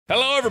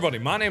Hello everybody,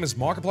 my name is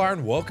Markiplier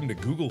and welcome to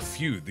Google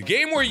Feud, the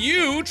game where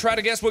you try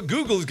to guess what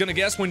Google is gonna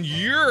guess when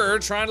you're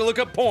trying to look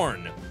up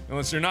porn.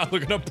 Unless you're not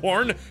looking up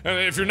porn, and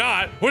if you're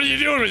not, what are you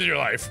doing with your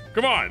life?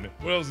 Come on,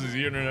 what else is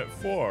the internet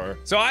for?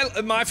 So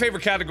my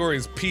favorite category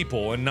is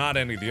people and not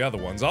any of the other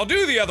ones. I'll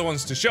do the other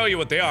ones to show you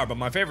what they are, but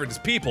my favorite is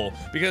people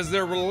because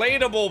they're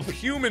relatable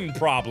human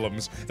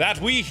problems that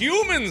we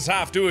humans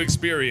have to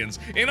experience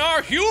in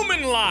our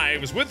human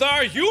lives with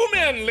our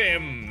human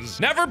limbs.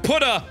 Never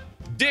put a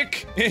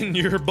dick in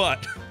your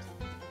butt.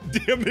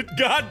 Damn it,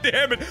 god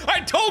damn it.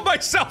 I told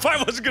myself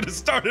I wasn't gonna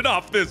start it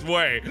off this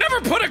way.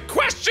 Never put a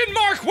question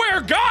mark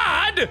where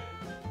God!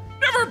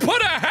 Never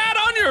put a hat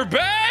on your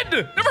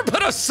bed! Never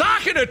put a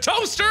sock in a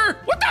toaster!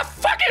 What the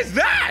fuck is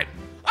that?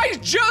 I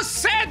just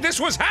said this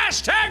was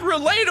hashtag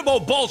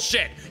relatable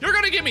bullshit. You're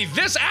gonna give me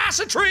this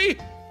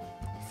assetry?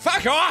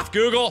 Fuck off,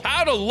 Google.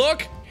 How to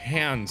look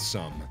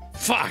handsome.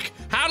 Fuck.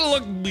 How to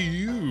look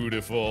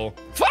beautiful.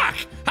 Fuck.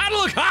 How to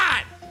look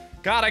hot.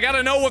 God, I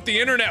gotta know what the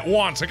internet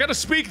wants. I gotta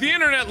speak the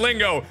internet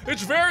lingo.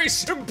 It's very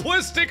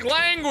simplistic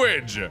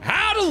language.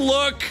 How to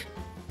look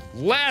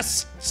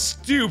less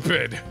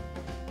stupid.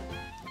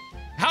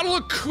 How to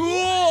look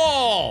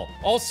cool.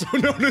 Also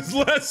known as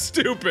less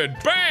stupid.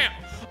 Bam!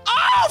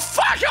 Oh,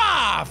 fuck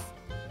off!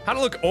 How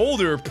to look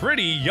older,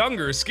 pretty,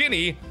 younger,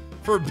 skinny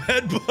for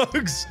bed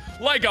bugs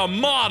like a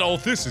model.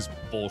 This is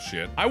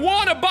bullshit. I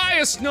wanna buy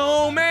a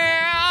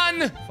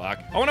snowman!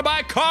 Fuck. I wanna buy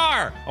a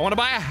car! I wanna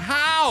buy a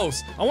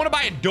house! I wanna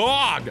buy a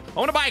dog! I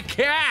wanna buy a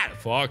cat!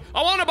 Fuck.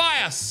 I wanna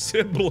buy a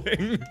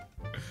sibling!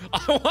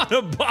 I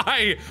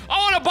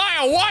wanna buy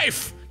a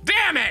wife!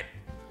 Damn it!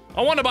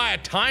 I wanna buy a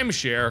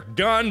timeshare,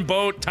 gun,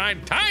 boat,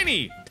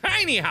 tiny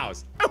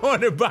house. I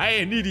wanna buy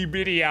an itty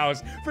bitty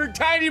house for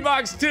Tiny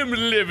Box Tim to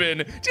live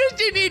in.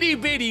 Just an itty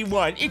bitty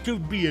one. It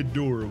could be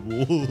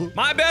adorable.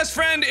 My best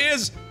friend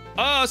is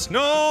a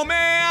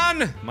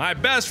snowman! My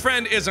best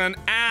friend is an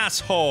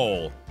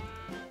asshole.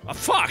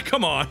 Fuck,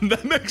 come on,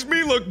 that makes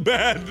me look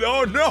bad.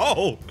 Oh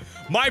no!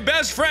 My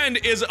best friend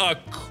is a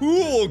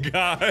cool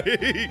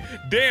guy.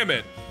 Damn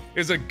it.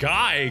 Is a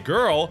guy,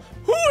 girl.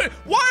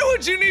 Why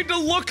would you need to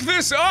look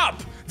this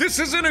up? This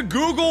isn't a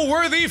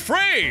Google-worthy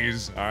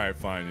phrase. Alright,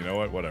 fine, you know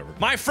what, whatever.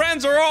 My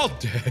friends are all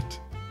dead.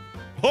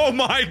 Oh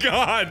my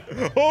god!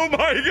 Oh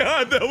my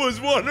god, that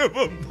was one of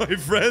them! My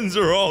friends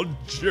are all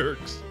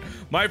jerks.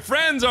 My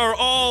friends are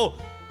all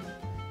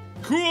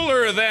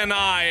cooler than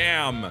I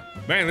am.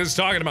 Man, this is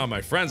talking about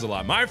my friends a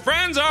lot. My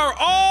friends are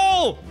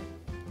all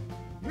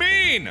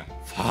mean.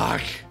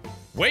 Fuck.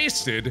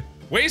 Wasted,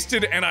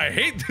 and I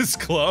hate this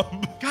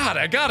club. God,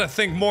 I gotta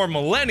think more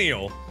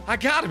millennial. I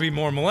gotta be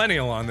more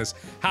millennial on this.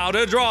 How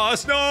to draw a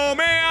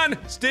snowman,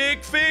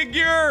 stick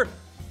figure,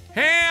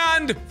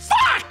 hand,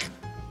 fuck!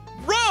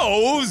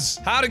 Rose!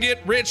 How to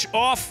get rich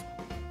off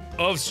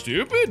of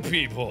stupid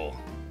people.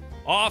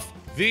 Off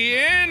the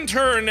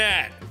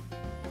internet.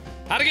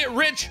 How to get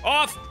rich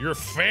off your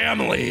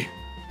family.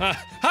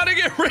 How to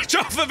get rich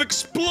off of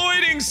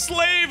exploiting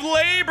slave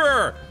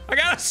labor. I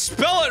gotta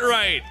spell it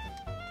right.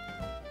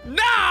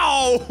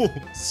 Now!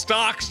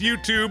 Stocks,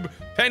 YouTube,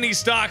 penny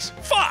stocks,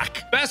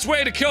 fuck! Best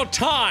way to kill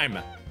time.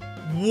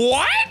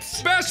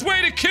 What? Best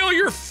way to kill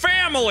your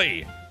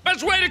family.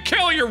 Best way to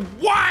kill your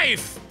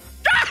wife.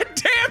 God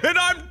damn it,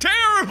 I'm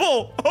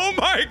terrible! Oh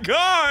my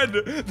god!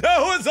 That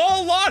was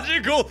all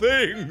logical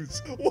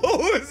things! What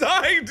was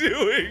I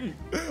doing?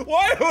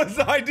 Why was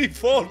I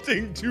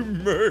defaulting to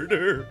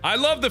murder? I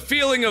love the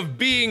feeling of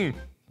being...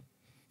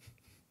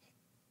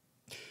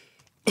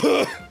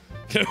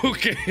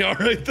 Okay,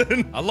 alright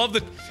then. I love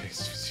the...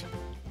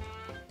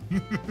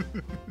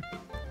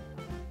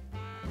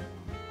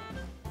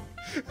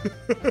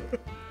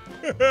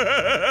 I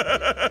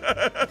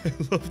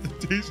love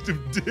the taste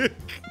of dick.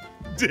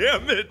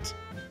 Damn it!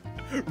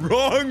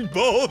 Wrong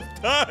both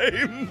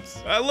times!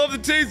 I love the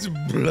taste of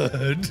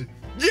blood.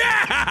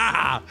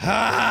 Yeah!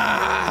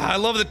 I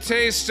love the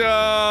taste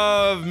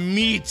of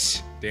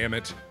meat. Damn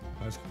it.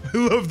 I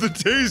love the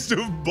taste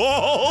of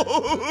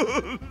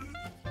balls.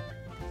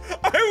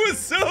 I was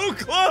so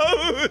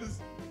close!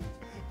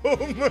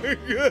 Oh my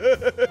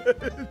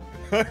god.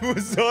 I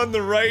was on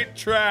the right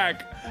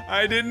track.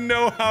 I didn't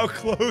know how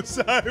close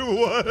I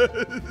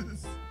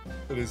was.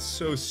 That is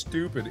so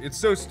stupid. It's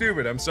so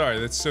stupid. I'm sorry,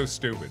 that's so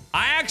stupid.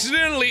 I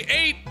accidentally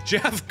ate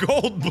Jeff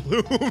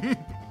Goldblum.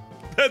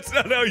 That's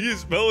not how you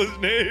spell his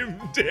name.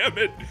 Damn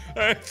it.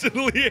 I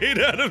accidentally ate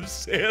Adam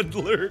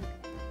Sandler.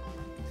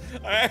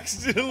 I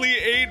accidentally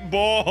ate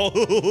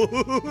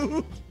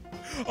balls.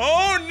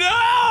 Oh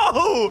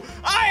no!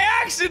 I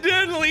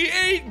accidentally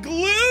ate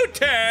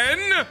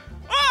gluten!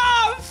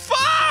 Oh,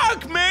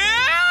 fuck,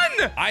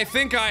 man! I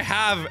think I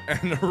have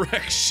an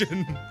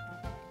erection.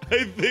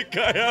 I think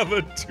I have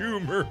a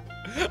tumor.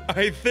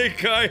 I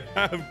think I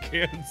have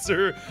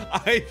cancer.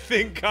 I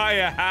think I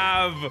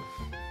have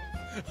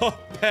a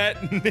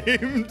pet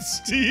named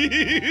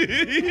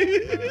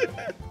Steve.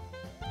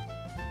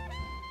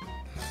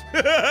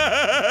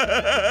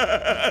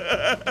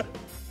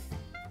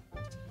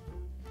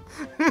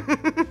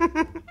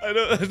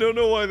 I don't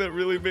know why that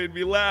really made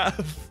me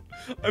laugh.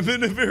 I'm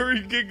in a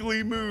very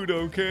giggly mood,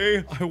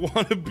 okay? I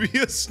want to be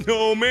a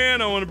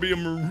snowman, I want to be a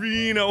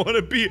marine, I want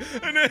to be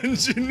an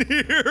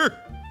engineer.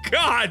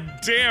 God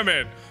damn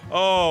it.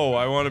 Oh,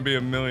 I want to be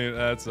a million.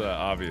 That's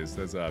obvious.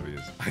 That's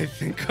obvious. I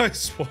think I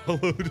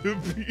swallowed a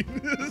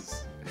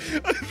penis.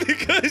 I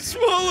think I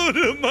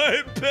swallowed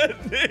my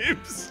pet name,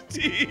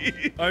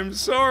 Steve. I'm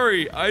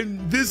sorry.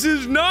 This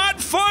is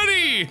not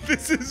funny.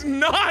 This is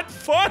not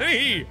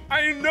funny.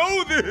 I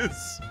know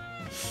this.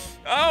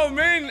 Oh,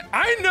 man.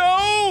 I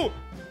know.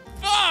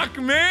 Fuck,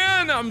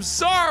 man. I'm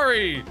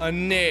sorry. A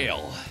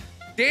nail.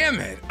 Damn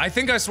it. I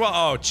think I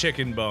swallowed. Oh,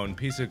 chicken bone.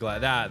 Piece of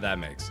glass. That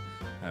makes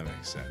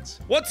sense.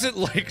 What's it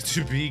like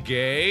to be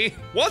gay?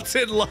 What's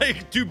it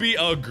like to be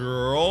a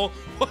girl?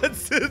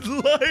 What's it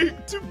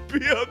like to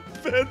be a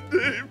pet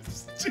named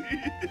Steve?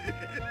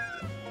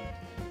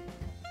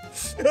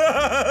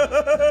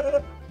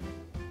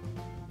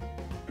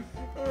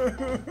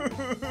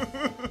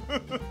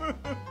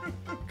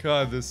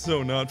 God, that's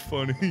so not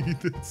funny.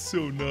 That's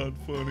so not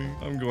funny.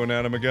 I'm going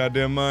out of my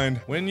goddamn mind.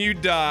 When you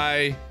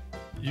die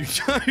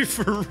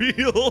for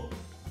real.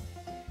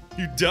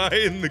 You die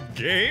in the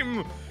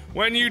game.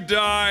 When you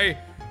die,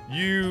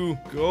 you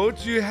go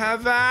to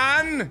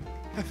heaven.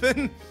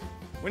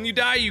 When you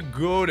die, you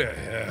go to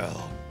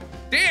hell.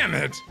 Damn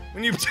it!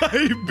 When you die,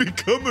 you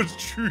become a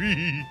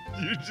tree.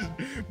 You just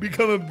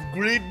become a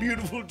great,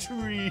 beautiful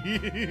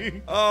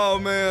tree. Oh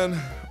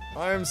man,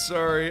 I'm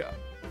sorry.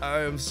 I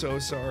am so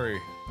sorry.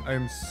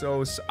 I'm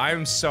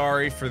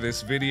sorry for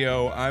this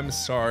video. I'm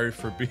sorry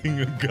for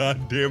being a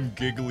goddamn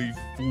giggly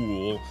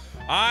fool.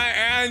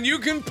 And you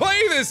can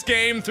play this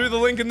game through the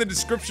link in the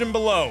description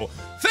below.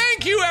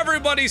 Thank you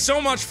everybody so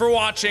much for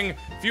watching.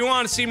 If you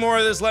want to see more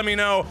of this, let me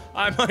know.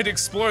 I might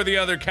explore the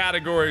other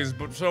categories,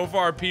 but so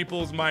far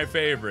People's my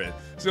favorite.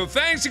 So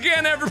thanks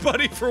again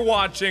everybody for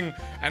watching,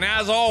 and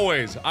as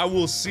always, I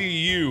will see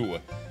you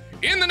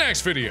in the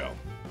next video.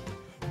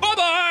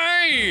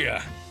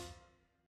 Bye-bye!